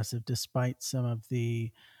impressive despite some of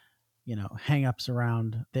the, hangups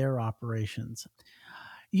around their operations.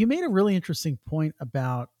 You made a really interesting point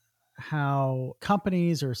about how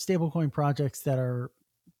companies or stablecoin projects that are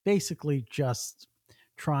basically just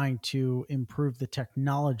trying to improve the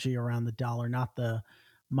technology around the dollar, not the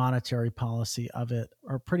monetary policy of it,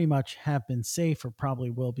 or pretty much have been safe or probably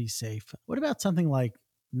will be safe. What about something like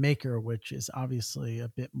Maker, which is obviously a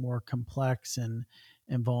bit more complex and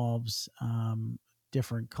involves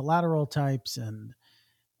different collateral types and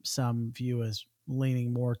some view as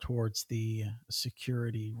leaning more towards the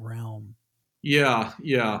security realm? Yeah.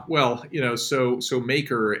 Well, so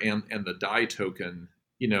Maker and the DAI token,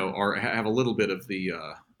 have a little bit of the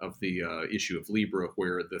issue of Libra,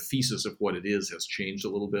 where the thesis of what it is has changed a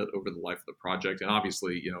little bit over the life of the project. And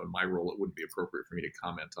obviously, in my role, it wouldn't be appropriate for me to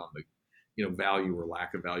comment on the value or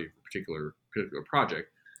lack of value of a particular project.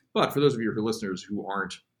 But for those of your listeners who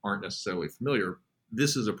aren't necessarily familiar,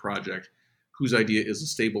 this is a project whose idea is a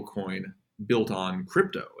stable coin built on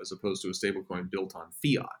crypto as opposed to a stable coin built on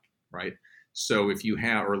fiat, right? So if you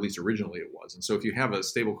have, or at least originally it was, and so if you have a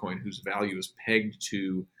stablecoin whose value is pegged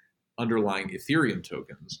to underlying Ethereum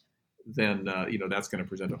tokens, then that's going to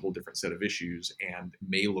present a whole different set of issues and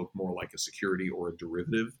may look more like a security or a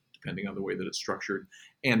derivative, depending on the way that it's structured,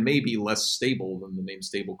 and may be less stable than the name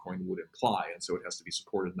stablecoin would imply. And so it has to be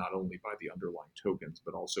supported not only by the underlying tokens,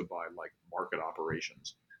 but also by like market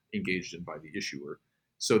operations engaged in by the issuer.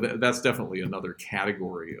 So that's definitely another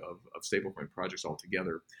category of stablecoin projects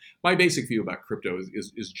altogether. My basic view about crypto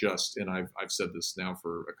is just, and I've said this now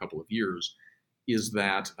for a couple of years, is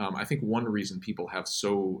that I think one reason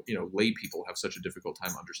lay people have such a difficult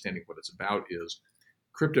time understanding what it's about is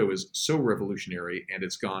crypto is so revolutionary and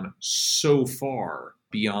it's gone so far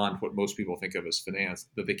beyond what most people think of as finance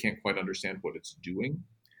that they can't quite understand what it's doing.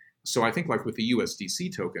 So I think like with the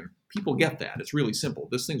USDC token, people get that. It's really simple.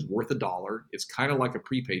 This thing's worth $1. It's kind of like a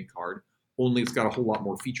prepaid card, only it's got a whole lot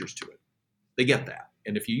more features to it. They get that.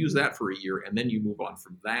 And if you use that for a year and then you move on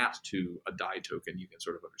from that to a DAI token, you can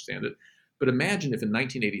sort of understand it. But imagine if in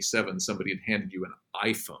 1987 somebody had handed you an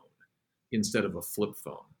iPhone instead of a flip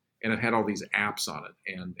phone, and it had all these apps on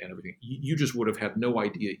it and everything. You just would have had no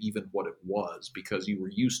idea even what it was because you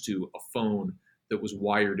were used to a phone that was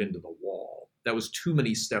wired into the wall. That was too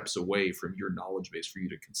many steps away from your knowledge base for you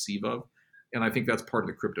to conceive of. And I think that's part of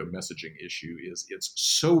the crypto messaging issue is it's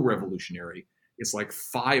so revolutionary. It's like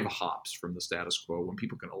 5 hops from the status quo when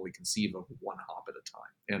people can only conceive of 1 hop at a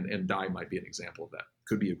time. And DAI might be an example of that.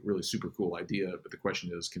 Could be a really super cool idea, but the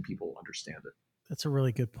question is, can people understand it? That's a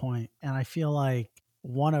really good point. And I feel like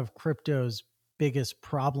one of crypto's biggest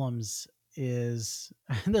problems is,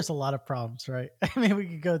 and there's a lot of problems, right? I mean, we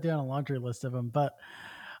could go down a laundry list of them, but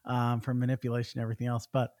from manipulation and everything else.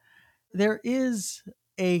 But there is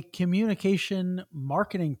a communication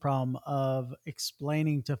marketing problem of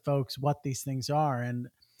explaining to folks what these things are. And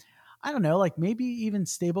I don't know, like maybe even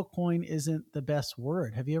stablecoin isn't the best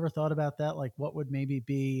word. Have you ever thought about that? Like what would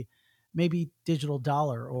maybe digital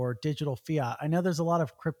dollar or digital fiat? I know there's a lot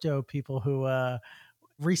of crypto people who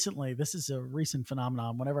recently, this is a recent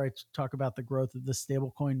phenomenon. Whenever I talk about the growth of the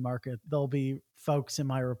stablecoin market, there'll be folks in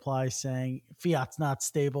my reply saying fiat's not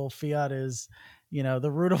stable. Fiat is,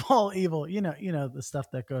 the root of all evil, the stuff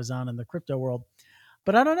that goes on in the crypto world.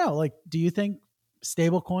 But I don't know, like, do you think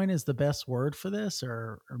stablecoin is the best word for this,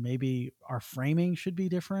 or maybe our framing should be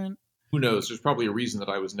different? Who knows? There's probably a reason that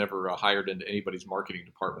I was never hired into anybody's marketing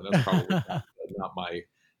department. That's probably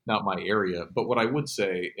not my area. But what I would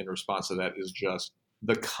say in response to that is just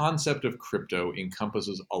the concept of crypto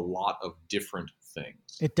encompasses a lot of different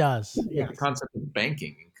things. It does. Yes. The concept of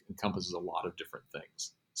banking encompasses a lot of different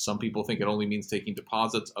things. Some people think it only means taking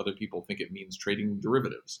deposits. Other people think it means trading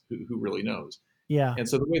derivatives. Who really knows? Yeah. And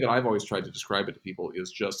so the way that I've always tried to describe it to people is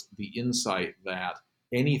just the insight that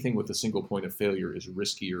anything with a single point of failure is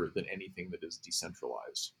riskier than anything that is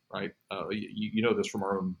decentralized, right? You know this from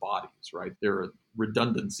our own bodies, right? There are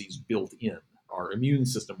redundancies built in. Our immune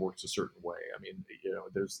system works a certain way. I mean,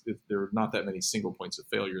 there are not that many single points of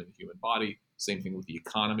failure in the human body. Same thing with the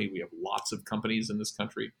economy. We have lots of companies in this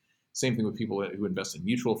country. Same thing with people who invest in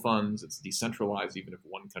mutual funds. It's decentralized. Even if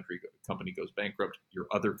one company goes bankrupt, your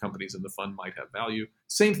other companies in the fund might have value.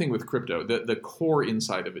 Same thing with crypto. The core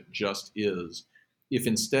inside of it just is, if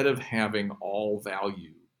instead of having all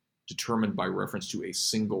value determined by reference to a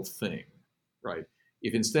single thing, right?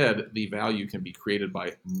 If instead the value can be created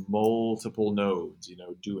by multiple nodes,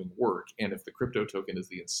 doing work, and if the crypto token is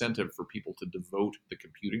the incentive for people to devote the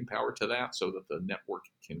computing power to that so that the network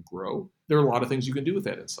can grow, there are a lot of things you can do with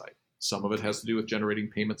that insight. Some of it has to do with generating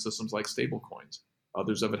payment systems like stablecoins.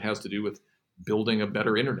 Others of it has to do with building a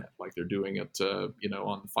better internet, like they're doing it, on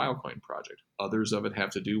the Filecoin project. Others of it have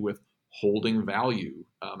to do with holding value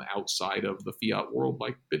outside of the fiat world,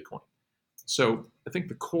 like Bitcoin. So I think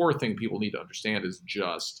the core thing people need to understand is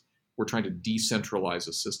just we're trying to decentralize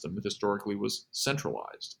a system that historically was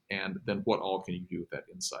centralized. And then what all can you do with that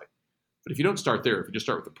insight? But if you don't start there, if you just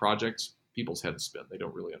start with the projects, people's heads spin. They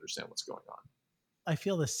don't really understand what's going on. I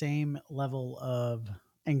feel the same level of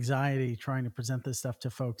anxiety trying to present this stuff to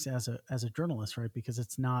folks as a journalist, right? Because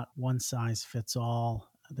it's not one size fits all.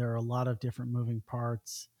 There are a lot of different moving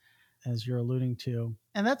parts, as you're alluding to.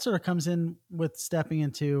 And that sort of comes in with stepping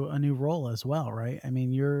into a new role as well, right? I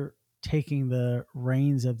mean, you're taking the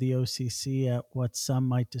reins of the OCC at what some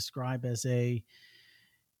might describe as a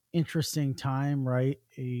interesting time, right?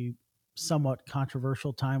 A somewhat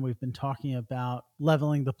controversial time. We've been talking about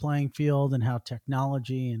leveling the playing field and how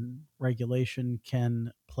technology and regulation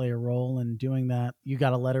can play a role in doing that. You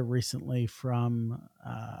got a letter recently from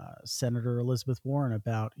Senator Elizabeth Warren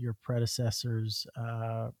about your predecessor's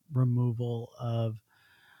removal of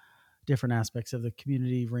different aspects of the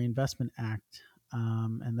Community Reinvestment Act.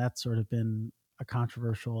 And that's sort of been a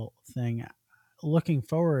controversial thing. Looking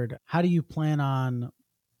forward, how do you plan on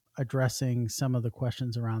addressing some of the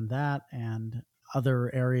questions around that and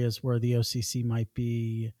other areas where the OCC might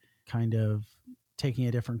be kind of taking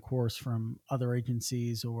a different course from other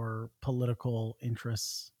agencies or political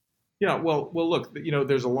interests? Yeah, well, look,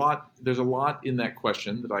 there's a lot in that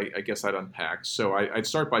question that I guess I'd unpack. So I'd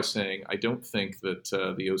start by saying I don't think that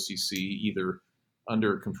the OCC, either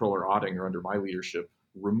under Comptroller Otting or under my leadership,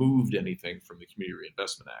 removed anything from the Community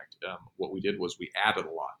Reinvestment Act. What we did was we added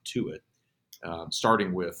a lot to it,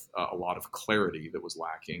 starting with a lot of clarity that was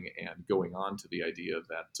lacking, and going on to the idea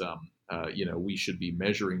that we should be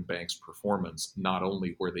measuring banks' performance not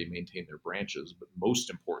only where they maintain their branches, but most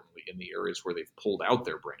importantly in the areas where they've pulled out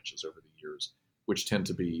their branches over the years, which tend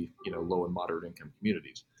to be low and moderate income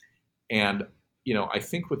communities. And I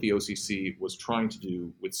think what the OCC was trying to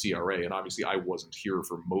do with CRA, and obviously I wasn't here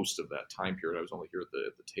for most of that time period, I was only here at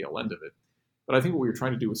the tail end of it, but I think what we were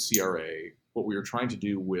trying to do with CRA, what we were trying to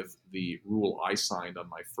do with the rule I signed on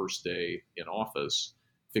my first day in office,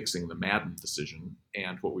 fixing the Madden decision,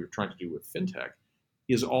 and what we were trying to do with fintech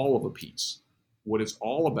is all of a piece. What it's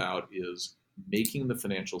all about is making the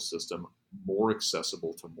financial system more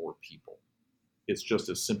accessible to more people. It's just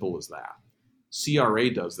as simple as that. CRA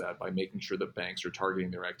does that by making sure that banks are targeting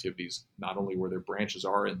their activities not only where their branches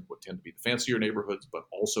are in what tend to be the fancier neighborhoods, but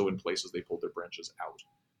also in places they pulled their branches out.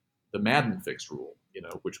 The Madden fixed rule,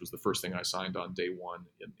 which was the first thing I signed on day one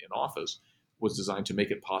in office, was designed to make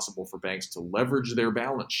it possible for banks to leverage their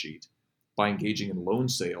balance sheet by engaging in loan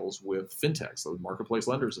sales with fintechs, those marketplace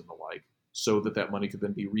lenders and the like, so that money could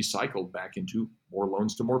then be recycled back into more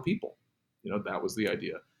loans to more people. That was the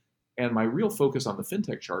idea. And my real focus on the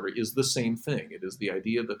fintech charter is the same thing. It is the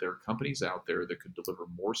idea that there are companies out there that could deliver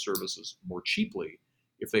more services more cheaply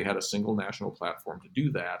if they had a single national platform to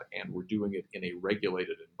do that and were doing it in a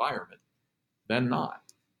regulated environment than not.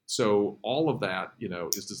 So all of that,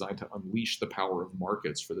 is designed to unleash the power of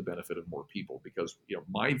markets for the benefit of more people. Because,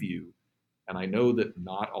 my view, and I know that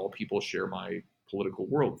not all people share my political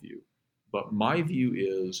worldview, but my view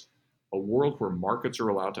is a world where markets are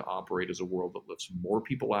allowed to operate is a world that lifts more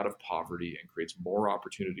people out of poverty and creates more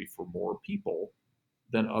opportunity for more people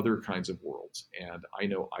than other kinds of worlds. And I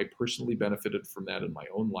know I personally benefited from that in my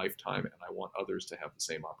own lifetime, and I want others to have the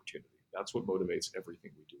same opportunity. That's what motivates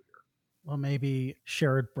everything we do here. Well, maybe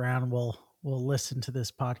Sherrod Brown will listen to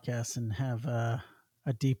this podcast and have a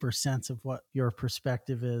deeper sense of what your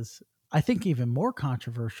perspective is. I think even more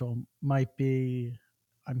controversial might be,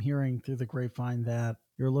 I'm hearing through the grapevine that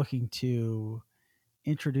you're looking to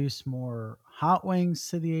introduce more hot wings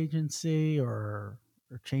to the agency or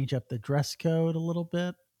change up the dress code a little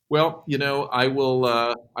bit. Well, I will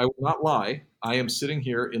not lie. I am sitting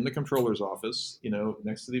here in the Comptroller's office,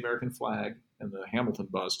 next to the American flag and the Hamilton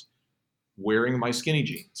bust, wearing my skinny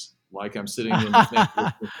jeans, like I'm sitting in the Financial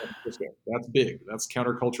District of San Francisco. That's big. That's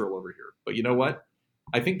countercultural over here. But you know what?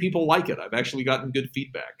 I think people like it. I've actually gotten good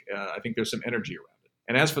feedback. I think there's some energy around it.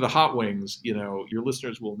 And as for the hot wings, your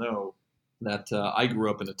listeners will know that I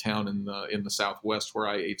grew up in a town in the Southwest where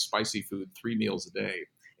I ate spicy food 3 meals a day.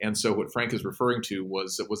 And so what Frank is referring to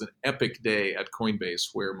was an epic day at Coinbase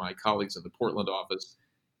where my colleagues in the Portland office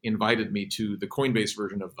invited me to the Coinbase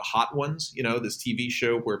version of the Hot Ones, this TV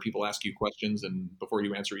show where people ask you questions, and before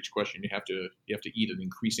you answer each question, you have to eat an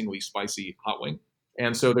increasingly spicy hot wing.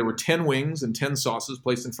 And so there were 10 wings and 10 sauces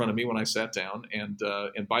placed in front of me when I sat down. And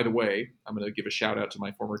by the way, I'm going to give a shout out to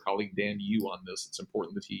my former colleague Dan Yu on this. It's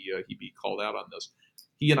important that he be called out on this.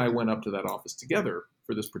 He and I went up to that office together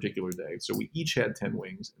for this particular day. So we each had 10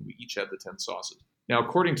 wings and we each had the 10 sauces. Now,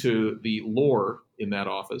 according to the lore in that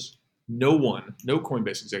office, no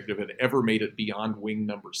Coinbase executive had ever made it beyond wing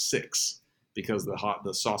number 6 because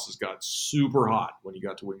the sauces got super hot when you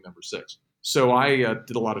got to wing number 6. So I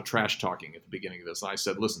did a lot of trash talking at the beginning of this. And I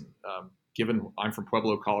said, listen, given I'm from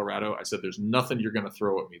Pueblo, Colorado, I said, there's nothing you're going to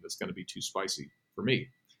throw at me that's going to be too spicy for me.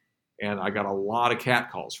 And I got a lot of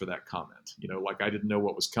catcalls for that comment, like I didn't know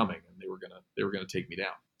what was coming and they were gonna take me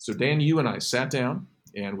down. So Dan, you and I sat down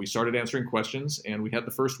and we started answering questions, and we had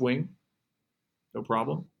the first wing, no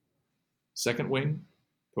problem. Second wing,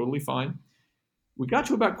 totally fine. We got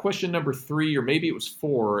to about question number 3, or maybe it was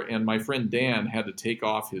 4, and my friend Dan had to take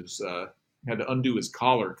off had to undo his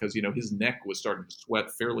collar because his neck was starting to sweat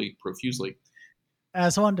fairly profusely.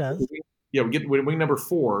 As one does. Yeah, we get wing number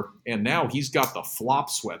 4, and now he's got the flop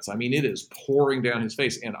sweats. I mean, it is pouring down his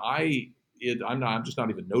face, and I'm just not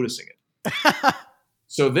even noticing it.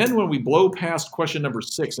 So then when we blow past question number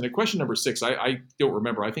 6, and at question number 6, I don't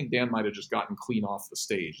remember. I think Dan might have just gotten clean off the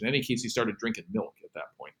stage. In any case, he started drinking milk at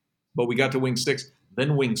that point. But we got to wing 6,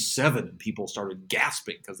 then wing 7, and people started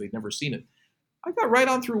gasping because they'd never seen it. I got right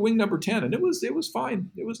on through wing number 10, and it was fine.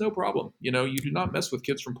 It was no problem. You do not mess with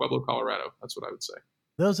kids from Pueblo, Colorado. That's what I would say.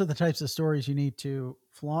 Those are the types of stories you need to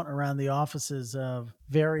flaunt around the offices of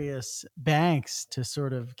various banks to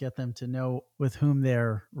sort of get them to know with whom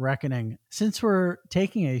they're reckoning. Since we're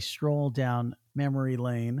taking a stroll down memory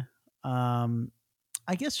lane,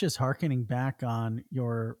 I guess just hearkening back on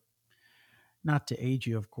your, not to age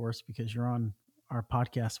you, of course, because you're on our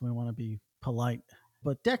podcast and we want to be polite,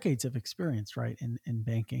 but decades of experience, right, in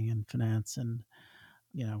banking and finance, and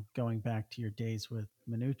going back to your days with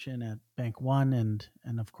Mnuchin at Bank One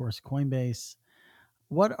and of course Coinbase.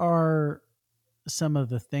 What are some of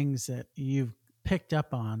the things that you've picked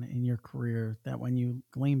up on in your career that when you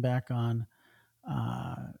glean back on,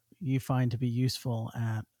 you find to be useful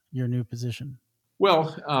at your new position?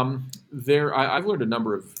 Well, I've learned a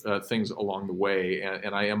number of things along the way,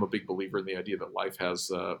 and I am a big believer in the idea that life has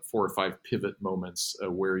 4 or 5 pivot moments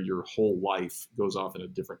where your whole life goes off in a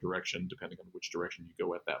different direction, depending on which direction you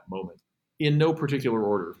go at that moment. In no particular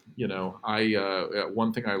order,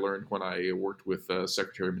 one thing I learned when I worked with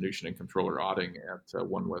Secretary Mnuchin and Comptroller Otting at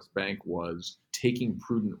OneWest Bank was taking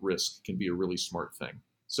prudent risk can be a really smart thing.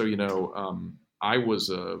 So, I was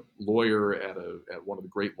a lawyer at one of the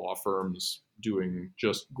great law firms doing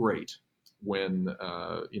just great when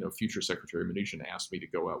future Secretary Mnuchin asked me to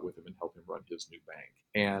go out with him and help him run his new bank.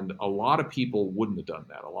 And a lot of people wouldn't have done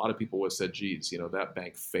that. A lot of people would have said, geez, that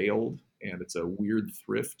bank failed and it's a weird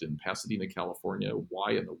thrift in Pasadena, California.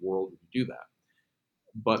 Why in the world would you do that?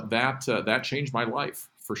 But that changed my life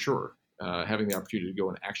for sure. Having the opportunity to go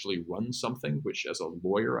and actually run something, which as a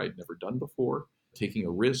lawyer I'd never done before, taking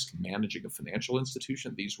a risk, managing a financial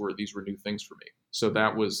institution, these were new things for me. So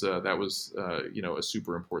that was a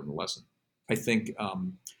super important lesson. I think I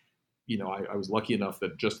was lucky enough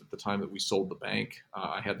that just at the time that we sold the bank,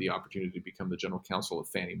 I had the opportunity to become the general counsel of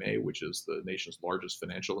Fannie Mae, which is the nation's largest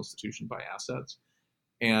financial institution by assets.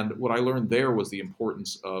 And what I learned there was the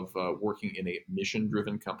importance of working in a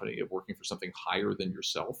mission-driven company, of working for something higher than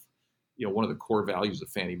yourself. One of the core values of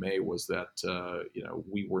Fannie Mae was that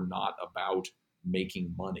we were not about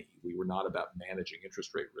making money. We were not about managing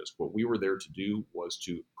interest rate risk. What we were there to do was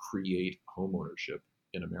to create homeownership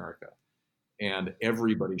in America. And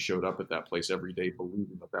everybody showed up at that place every day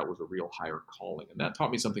believing that that was a real higher calling. And that taught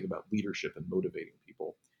me something about leadership and motivating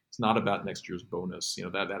people. It's not about next year's bonus.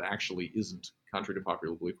 That actually isn't, contrary to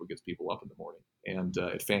popular belief, what gets people up in the morning. And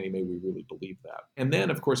at Fannie Mae, we really believed that. And then,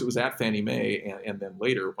 of course, it was at Fannie Mae and then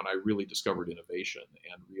later when I really discovered innovation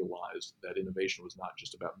and realized that innovation was not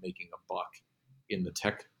just about making a buck in the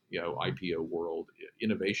tech IPO world,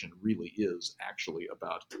 innovation really is actually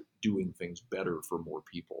about doing things better for more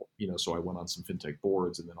people. So I went on some fintech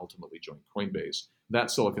boards and then ultimately joined Coinbase.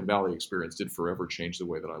 That Silicon Valley experience did forever change the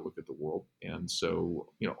way that I look at the world. And so,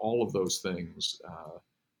 all of those things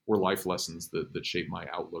were life lessons that shaped my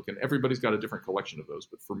outlook. And everybody's got a different collection of those.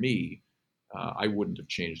 But for me, I wouldn't have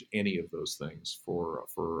changed any of those things for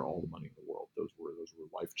all the money in the world. Those were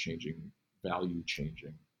life-changing,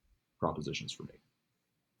 value-changing propositions for me.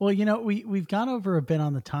 Well, we've gone over a bit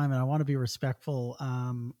on the time, and I want to be respectful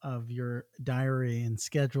of your diary and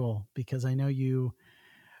schedule because I know you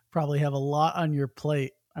probably have a lot on your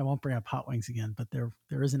plate. I won't bring up hot wings again, but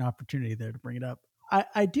there is an opportunity there to bring it up.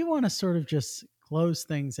 I do want to sort of just close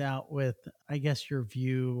things out with, I guess, your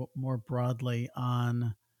view more broadly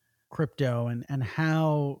on crypto and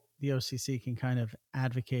how the OCC can kind of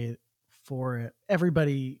advocate for it.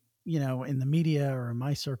 Everybody, in the media or in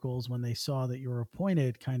my circles, when they saw that you were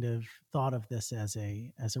appointed, kind of thought of this as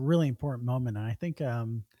a really important moment. And I think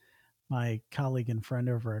my colleague and friend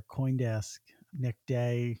over at CoinDesk, Nick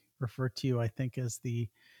Day, referred to you, I think, as the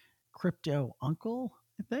crypto uncle,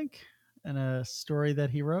 I think, in a story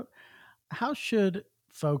that he wrote. How should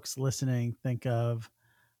folks listening think of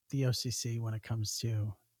the OCC when it comes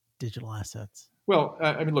to digital assets? Well,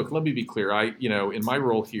 I mean, look, let me be clear. In my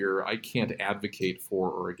role here, I can't advocate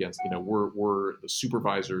for or against. We're the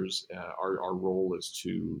supervisors. Our role is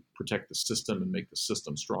to protect the system and make the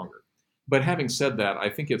system stronger. But having said that, I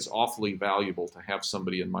think it's awfully valuable to have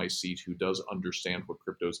somebody in my seat who does understand what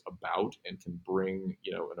crypto's about and can bring,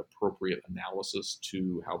 an appropriate analysis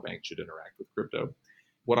to how banks should interact with crypto.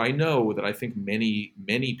 What I know that I think many,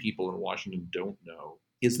 many people in Washington don't know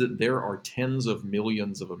is that there are tens of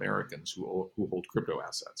millions of Americans who hold crypto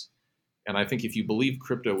assets. And I think if you believe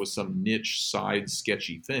crypto was some niche, side,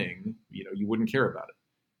 sketchy thing, you wouldn't care about it.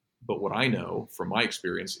 But what I know from my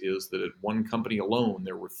experience is that at one company alone,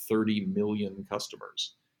 there were 30 million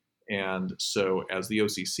customers. And so as the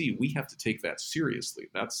OCC, we have to take that seriously.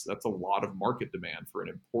 That's a lot of market demand for an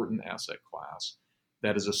important asset class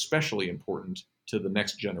that is especially important to the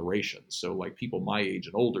next generation. So like people my age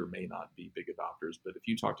and older may not be big adopters, but if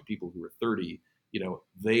you talk to people who are 30,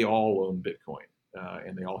 they all own Bitcoin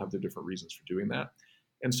and they all have their different reasons for doing that.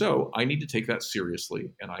 And so I need to take that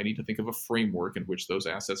seriously, and I need to think of a framework in which those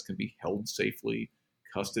assets can be held safely,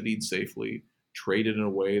 custodied safely, traded in a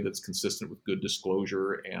way that's consistent with good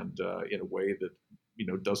disclosure and in a way that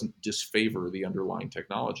doesn't disfavor the underlying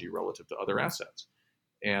technology relative to other assets.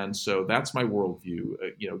 And so that's my worldview.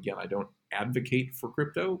 Again, I don't advocate for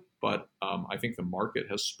crypto, but I think the market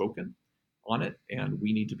has spoken on it, and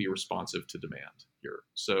we need to be responsive to demand here.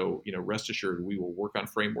 So, rest assured, we will work on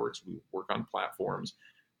frameworks, we will work on platforms.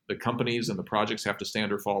 The companies and the projects have to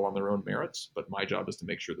stand or fall on their own merits, but my job is to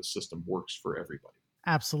make sure the system works for everybody.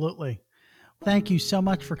 Absolutely. Thank you so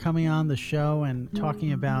much for coming on the show and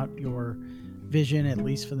talking about your vision, at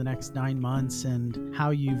least for the next 9 months, and how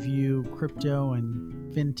you view crypto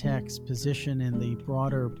and fintech's position in the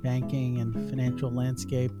broader banking and financial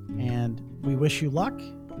landscape. And we wish you luck,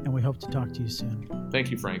 and we hope to talk to you soon. Thank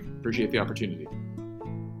you, Frank. Appreciate the opportunity.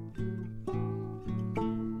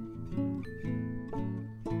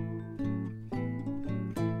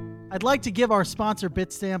 I'd like to give our sponsor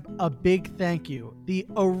Bitstamp a big thank you, the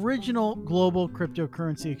original global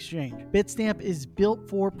cryptocurrency exchange. Bitstamp is built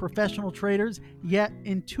for professional traders, yet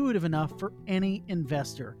intuitive enough for any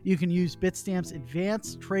investor. You can use Bitstamp's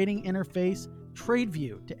advanced trading interface,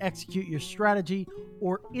 TradeView, to execute your strategy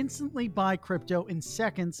or instantly buy crypto in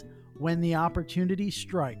seconds when the opportunity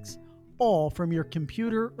strikes, all from your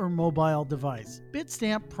computer or mobile device.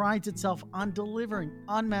 Bitstamp prides itself on delivering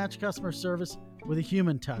unmatched customer service with a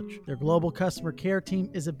human touch. Their global customer care team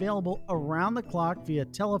is available around the clock via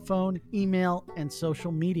telephone, email, and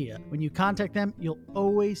social media. When you contact them, you'll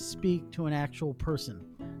always speak to an actual person,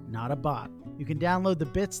 not a bot. You can download the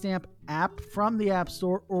Bitstamp app from the App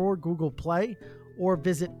Store or Google Play, or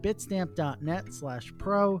visit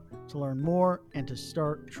bitstamp.net/pro to learn more and to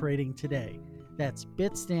start trading today. That's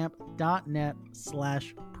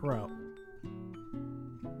bitstamp.net/pro.